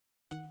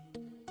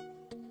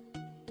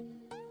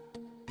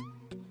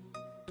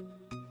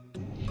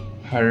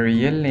Her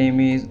real name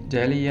is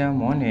Jaliyah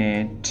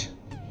Monet.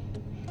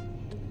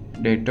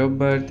 Date of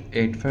birth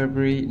 8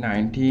 February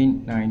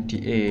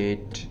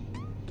 1998.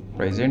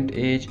 Present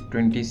age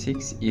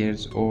 26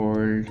 years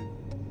old.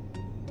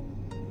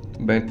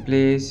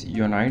 Birthplace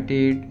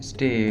United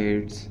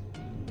States.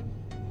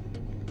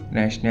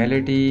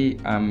 Nationality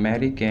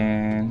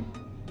American.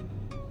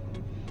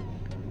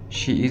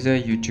 She is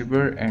a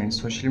YouTuber and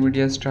social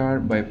media star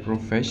by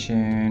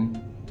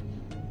profession.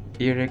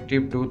 Year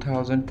active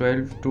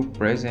 2012 to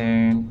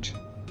present.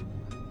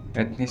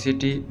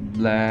 Ethnicity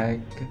Black.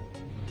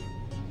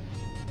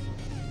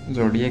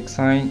 Zodiac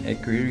sign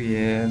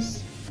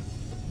Aquarius.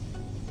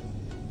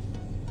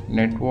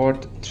 Net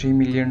worth $3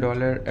 million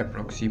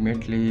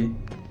approximately.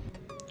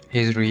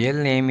 His real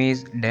name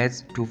is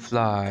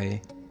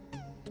Dez2fly.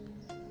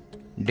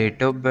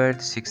 Date of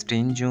birth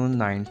 16 June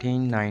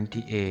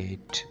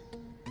 1998.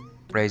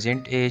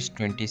 Present age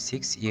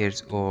 26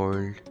 years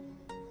old.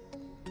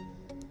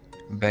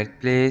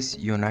 Birthplace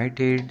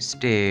United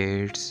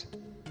States.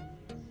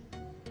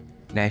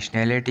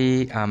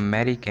 Nationality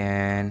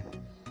American.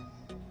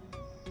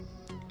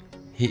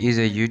 He is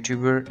a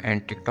YouTuber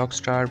and TikTok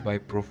star by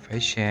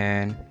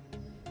profession.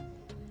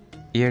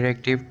 Year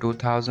active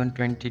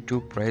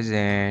 2022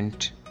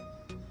 present.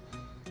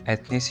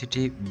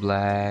 Ethnicity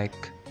Black.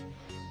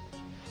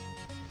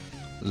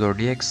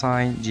 Zodiac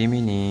sign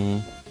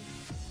Gemini.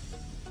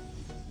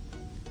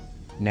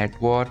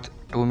 Net worth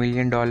 $2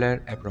 million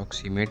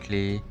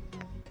approximately.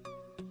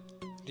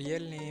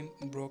 Real name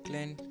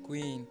Brooklyn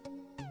Queen.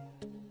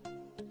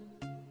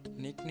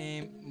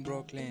 Nickname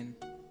Brooklyn.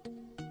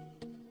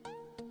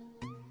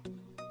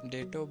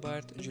 Date of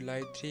birth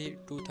July 3,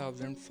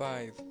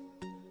 2005.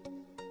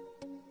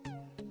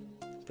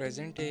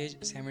 Present age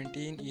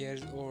 17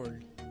 years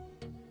old.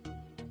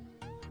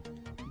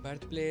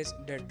 Birthplace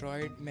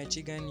Detroit,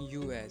 Michigan,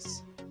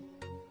 US.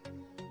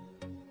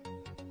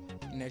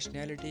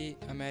 Nationality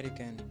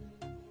American.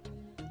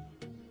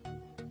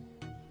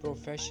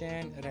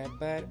 Profession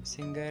rapper,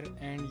 singer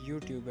and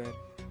YouTuber.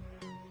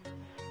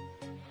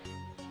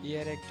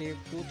 Year active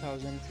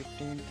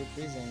 2015 to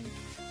present.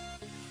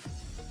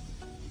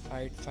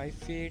 Height 5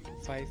 feet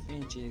 5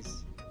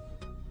 inches.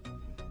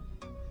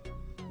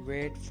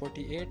 Weight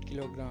 48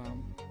 kg.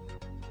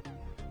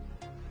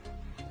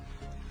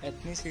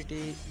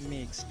 Ethnicity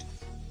mixed.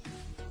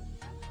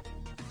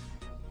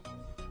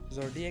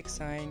 Zodiac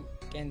sign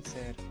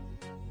Cancer.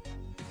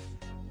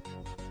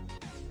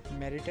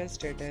 Marital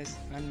status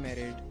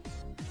unmarried.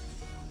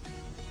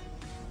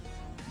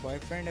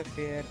 Boyfriend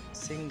affair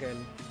single.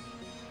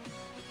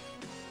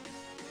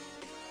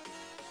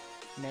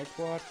 Net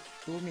worth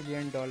 $2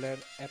 million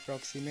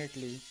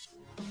approximately.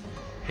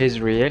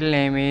 His real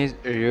name is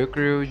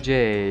Rucrew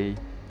J.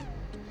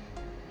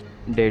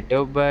 Date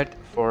of birth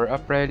 4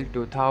 April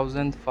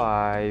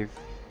 2005.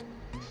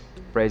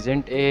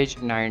 Present age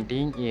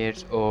 19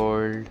 years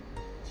old.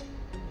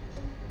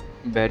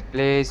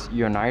 Birthplace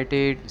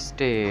United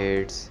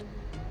States.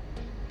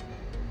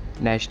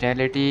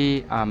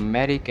 Nationality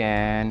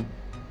American.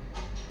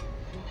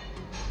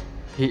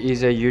 He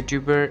is a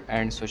YouTuber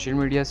and social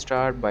media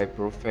star by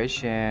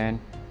profession.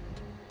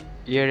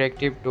 Year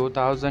active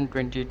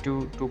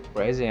 2022 to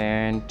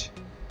present.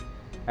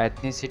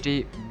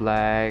 Ethnicity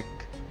Black.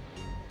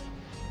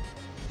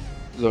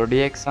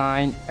 Zodiac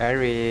sign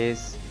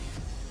Aries.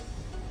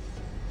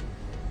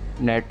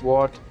 Net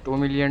worth $2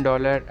 million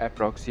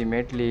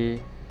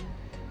approximately.